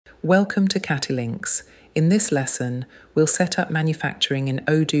Welcome to Katylinks. In this lesson, we'll set up manufacturing in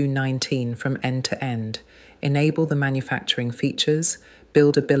Odoo 19 from end to end, enable the manufacturing features,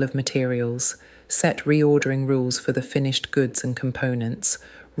 build a bill of materials, set reordering rules for the finished goods and components,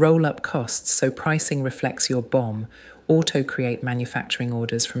 roll up costs so pricing reflects your BOM, auto-create manufacturing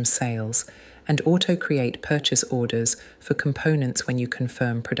orders from sales, and auto-create purchase orders for components when you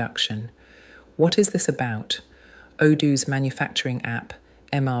confirm production. What is this about? Odoo's manufacturing app,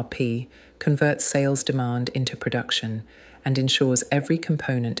 MRP, converts sales demand into production and ensures every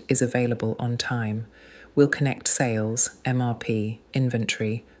component is available on time. We'll connect sales, MRP,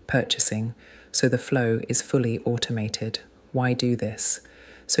 inventory, purchasing, so the flow is fully automated. Why do this?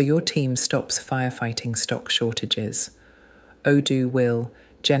 So your team stops firefighting stock shortages. Odoo will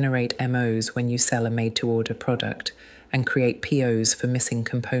generate MOs when you sell a made-to-order product and create POs for missing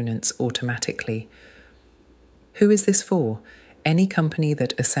components automatically. Who is this for? Any company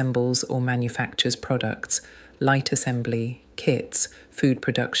that assembles or manufactures products, light assembly, kits, food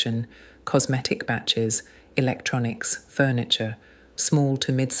production, cosmetic batches, electronics, furniture, small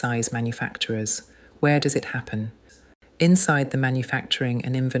to mid-size manufacturers. Where does it happen? Inside the manufacturing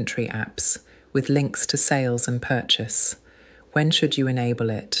and inventory apps, with links to sales and purchase. When should you enable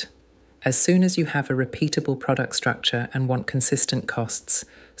it? As soon as you have a repeatable product structure and want consistent costs,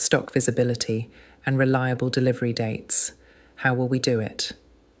 stock visibility, and reliable delivery dates. How will we do it?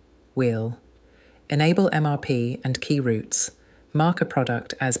 We'll enable MRP and key routes. Mark a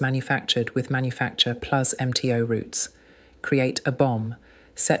product as manufactured with manufacture plus MTO routes. Create a BOM.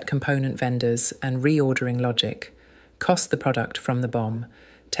 Set component vendors and reordering logic. Cost the product from the BOM.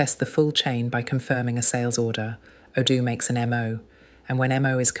 Test the full chain by confirming a sales order. Odoo makes an MO. And when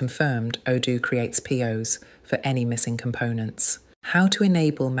MO is confirmed, Odoo creates POs for any missing components. How to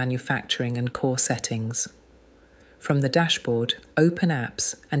enable manufacturing and core settings. From the dashboard, open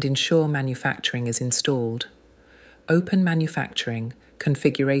apps and ensure manufacturing is installed. Open manufacturing,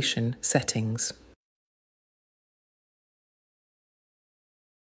 configuration, settings.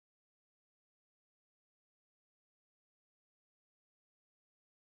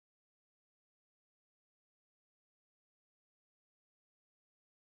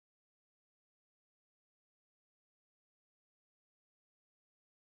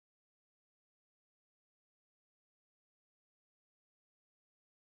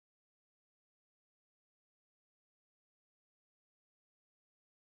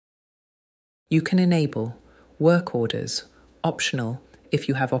 You can enable work orders, optional if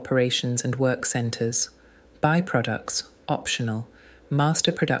you have operations and work centers, buy products, optional,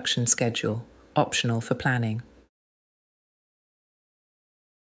 master production schedule, optional for planning.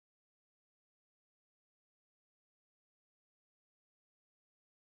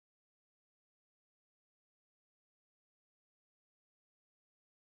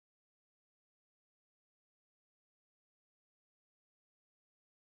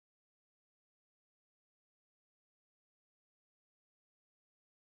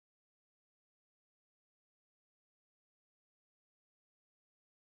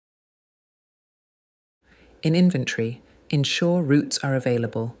 In inventory, ensure routes are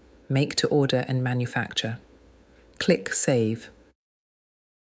available, make to order and manufacture. Click Save.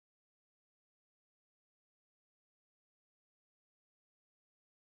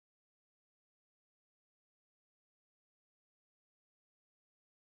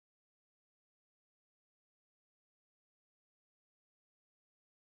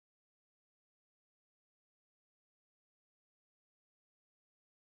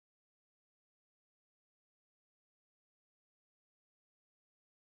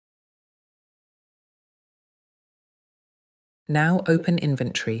 Now open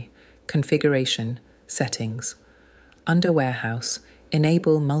Inventory, Configuration, Settings. Under Warehouse,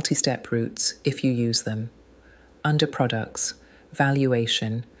 enable multi-step routes if you use them. Under Products,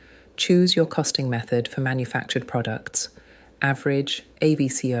 Valuation, choose your costing method for manufactured products, average,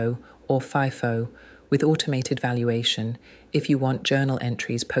 AVCO, or FIFO, with automated valuation if you want journal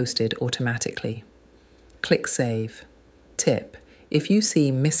entries posted automatically. Click Save. Tip: if you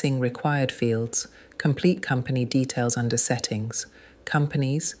see missing required fields, complete company details under Settings,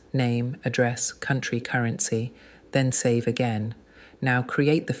 Companies, Name, Address, Country, Currency, then save again. Now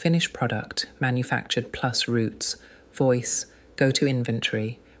create the finished product, manufactured plus routes, voice, go to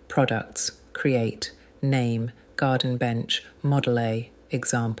Inventory, Products, Create, Name, Garden Bench, Model A,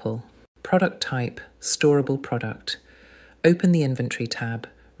 Example. Product type, Storable product. Open the Inventory tab,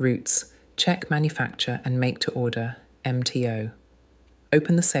 Routes, check Manufacture and Make to Order, MTO.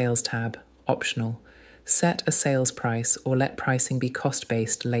 Open the Sales tab, Optional. Set a sales price or let pricing be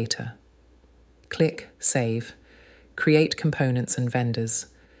cost-based later. Click Save. Create components and vendors.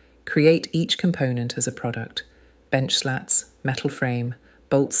 Create each component as a product: bench slats, metal frame,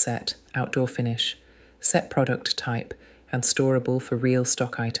 bolt set, outdoor finish, set product type, and storable for real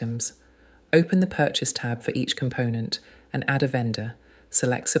stock items. Open the Purchase tab for each component and add a vendor.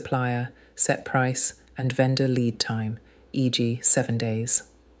 Select supplier, set price, and vendor lead time, e.g. 7 days.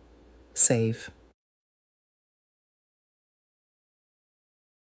 Save.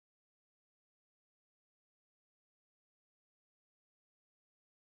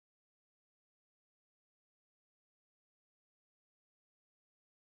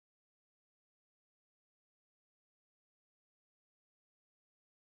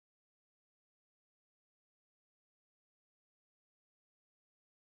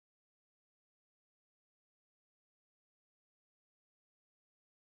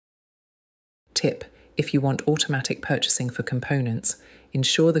 Tip: if you want automatic purchasing for components,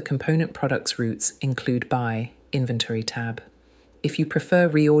 ensure the component products routes include Buy Inventory tab. If you prefer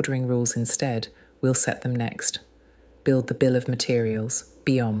reordering rules instead, we'll set them next. Build the Bill of Materials,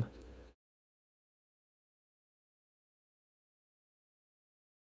 BOM.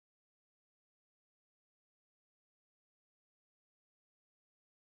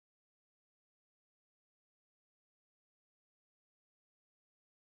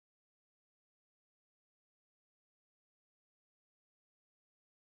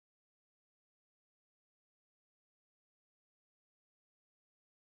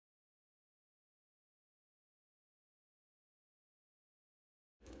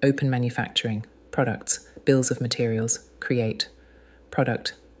 Open Manufacturing, Products, Bills of Materials, Create.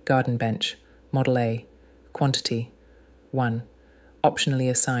 Product, Garden Bench, Model A, Quantity, 1. Optionally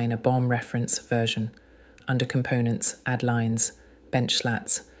assign a BOM reference version. Under Components, add lines, bench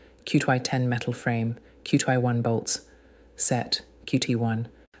slats, QTY10 metal frame, QTY1 bolts, set, QT1.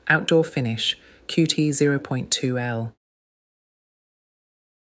 Outdoor finish, QT 0.2L.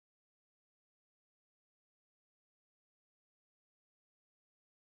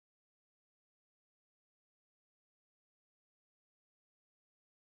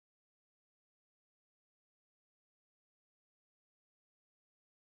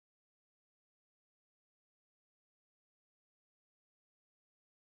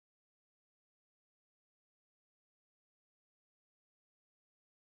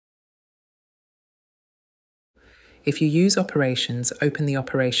 If you use Operations, open the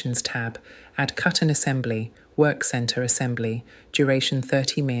Operations tab, add Cut and Assembly, Work Center Assembly, duration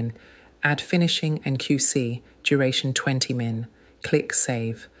 30 min, add Finishing and QC, duration 20 min. Click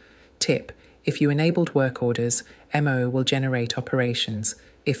Save. Tip: if you enabled work orders, MO will generate operations.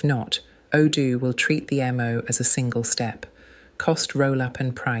 If not, Odoo will treat the MO as a single step. Cost roll-up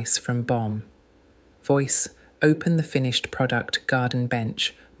and price from BOM. Voice: open the finished product Garden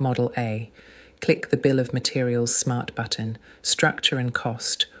Bench, Model A. Click the Bill of Materials Smart button, Structure and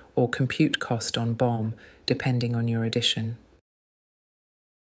Cost, or Compute Cost on BOM, depending on your edition.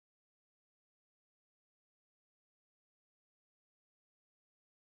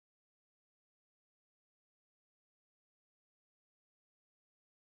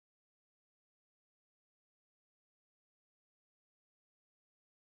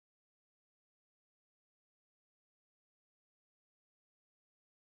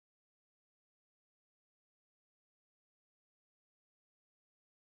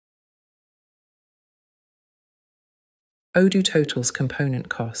 Odoo totals component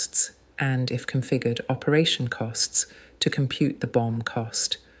costs and, if configured, operation costs to compute the BOM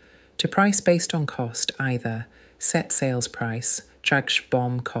cost. To price based on cost, either set sales price, drag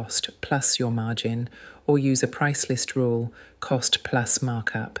BOM cost plus your margin, or use a price list rule, cost plus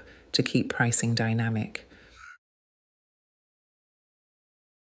markup, to keep pricing dynamic.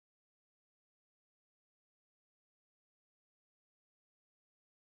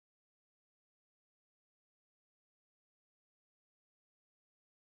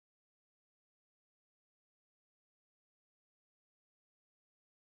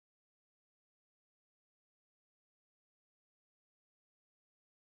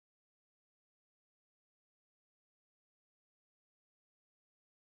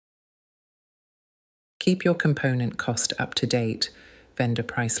 Keep your component cost up to date, vendor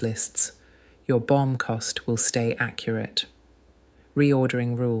price lists. Your BOM cost will stay accurate.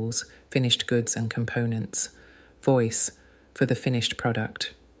 Reordering rules, finished goods and components. Voice, for the finished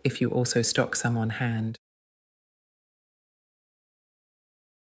product, if you also stock some on hand.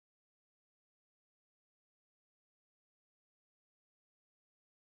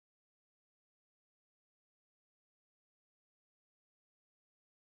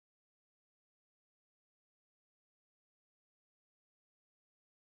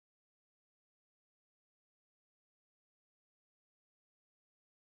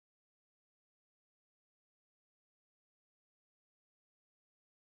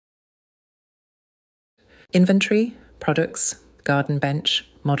 Inventory, products, garden bench,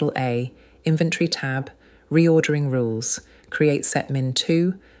 model A, inventory tab, reordering rules, create set min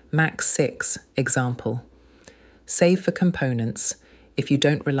 2, max 6, example. Save for components if you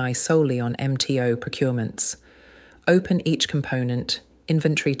don't rely solely on MTO procurements. Open each component,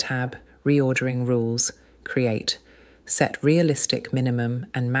 inventory tab, reordering rules, create. Set realistic minimum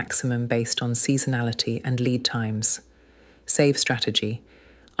and maximum based on seasonality and lead times. Save strategy.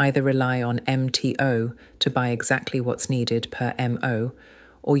 Either rely on MTO to buy exactly what's needed per MO,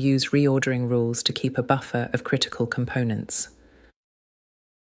 or use reordering rules to keep a buffer of critical components.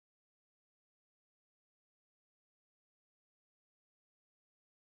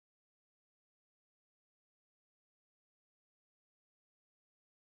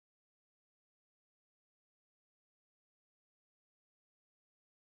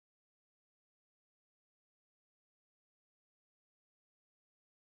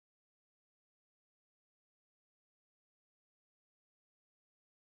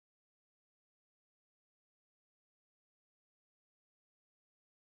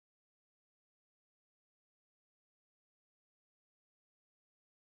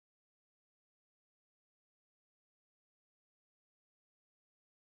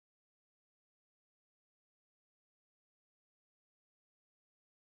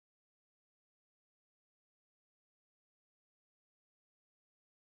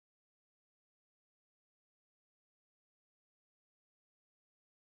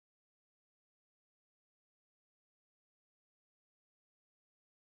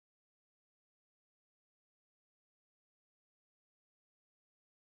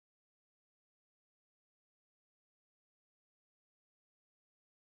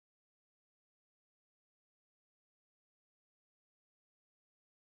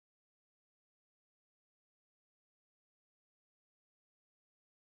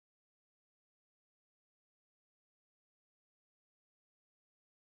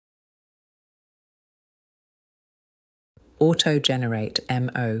 Auto-generate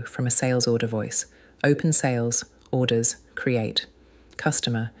MO from a sales order voice. Open sales, orders, create.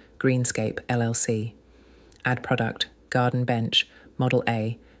 Customer, Greenscape LLC. Add product, garden bench, model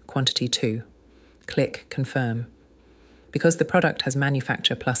A, quantity 2. Click confirm. Because the product has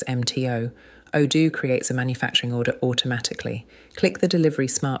manufacture plus MTO, Odoo creates a manufacturing order automatically. Click the Delivery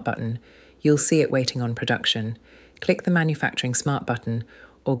Smart button. You'll see it waiting on production. Click the Manufacturing Smart button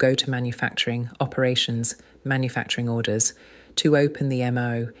or go to Manufacturing, Operations, Manufacturing Orders. To open the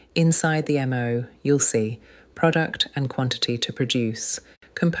MO, inside the MO, you'll see product and quantity to produce,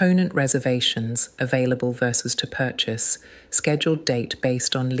 component reservations available versus to purchase, scheduled date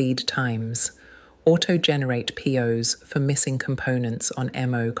based on lead times, auto-generate POs for missing components on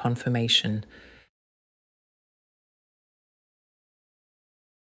MO confirmation.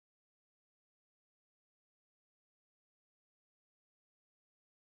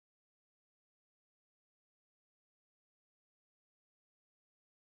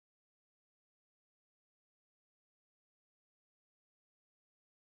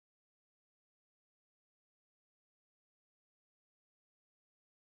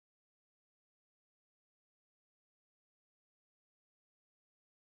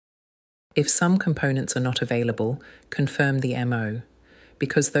 If some components are not available, confirm the MO.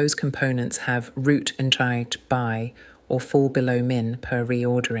 Because those components have route and tried by or fall below min per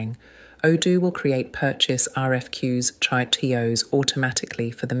reordering, Odoo will create purchase RFQs, tried TOs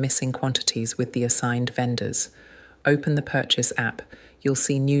automatically for the missing quantities with the assigned vendors. Open the Purchase app. You'll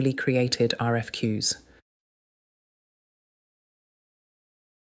see newly created RFQs.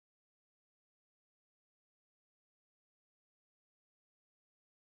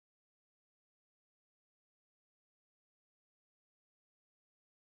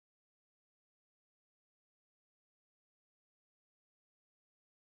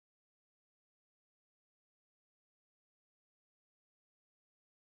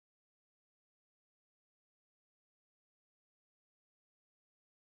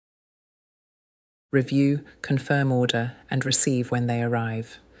 Review, confirm order, and receive when they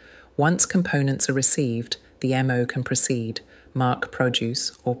arrive. Once components are received, the MO can proceed, mark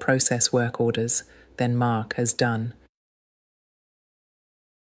produce or process work orders, then mark as done.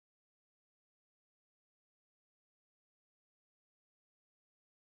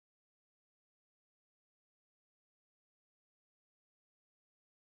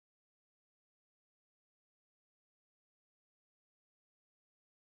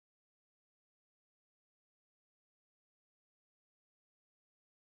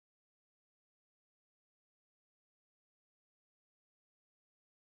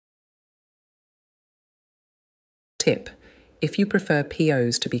 Tip: If you prefer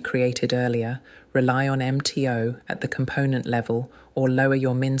POs to be created earlier, rely on MTO at the component level or lower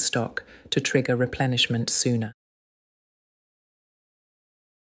your min stock to trigger replenishment sooner.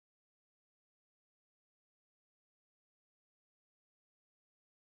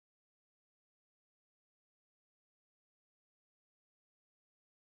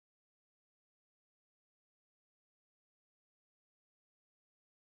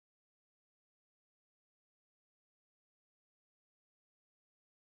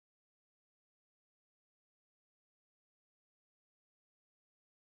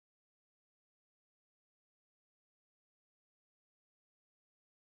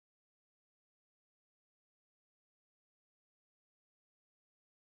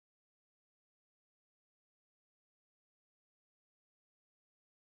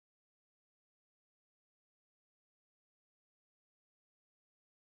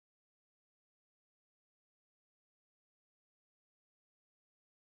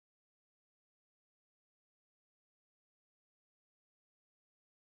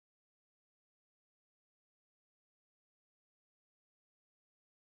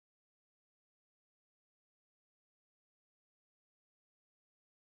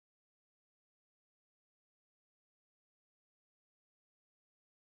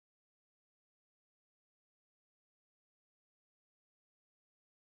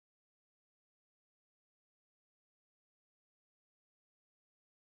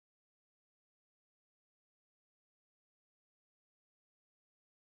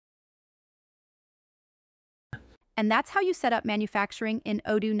 And that's how you set up manufacturing in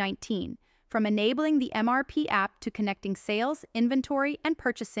Odoo 19, from enabling the MRP app to connecting sales, inventory, and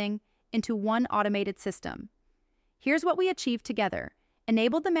purchasing into one automated system. Here's what we achieved together.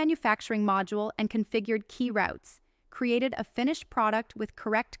 Enabled the manufacturing module and configured key routes, created a finished product with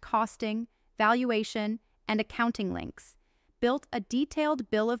correct costing, valuation, and accounting links, built a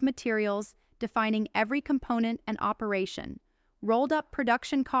detailed bill of materials defining every component and operation, rolled up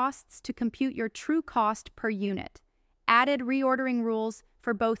production costs to compute your true cost per unit, added reordering rules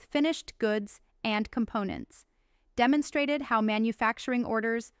for both finished goods and components, demonstrated how manufacturing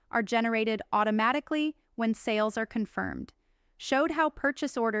orders are generated automatically when sales are confirmed, showed how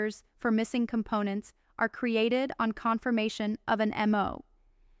purchase orders for missing components are created on confirmation of an MO.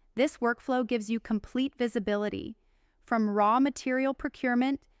 This workflow gives you complete visibility, from raw material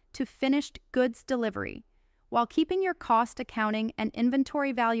procurement to finished goods delivery, while keeping your cost accounting and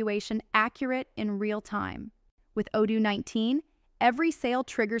inventory valuation accurate in real time. With Odoo 19, every sale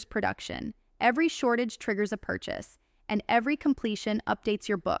triggers production, every shortage triggers a purchase, and every completion updates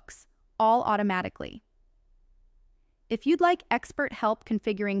your books, all automatically. If you'd like expert help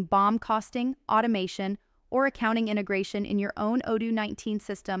configuring BOM costing, automation, or accounting integration in your own Odoo 19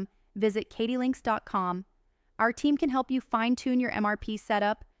 system, visit Katylinks.com. Our team can help you fine-tune your MRP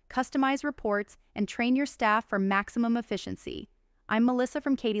setup, customize reports, and train your staff for maximum efficiency. I'm Melissa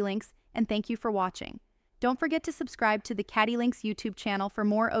from Katylinks, and thank you for watching. Don't forget to subscribe to the Katylinks YouTube channel for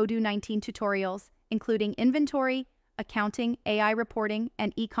more Odoo 19 tutorials, including inventory, accounting, AI reporting,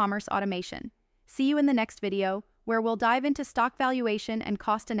 and e-commerce automation. See you in the next video, where we'll dive into stock valuation and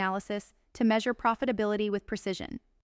cost analysis to measure profitability with precision.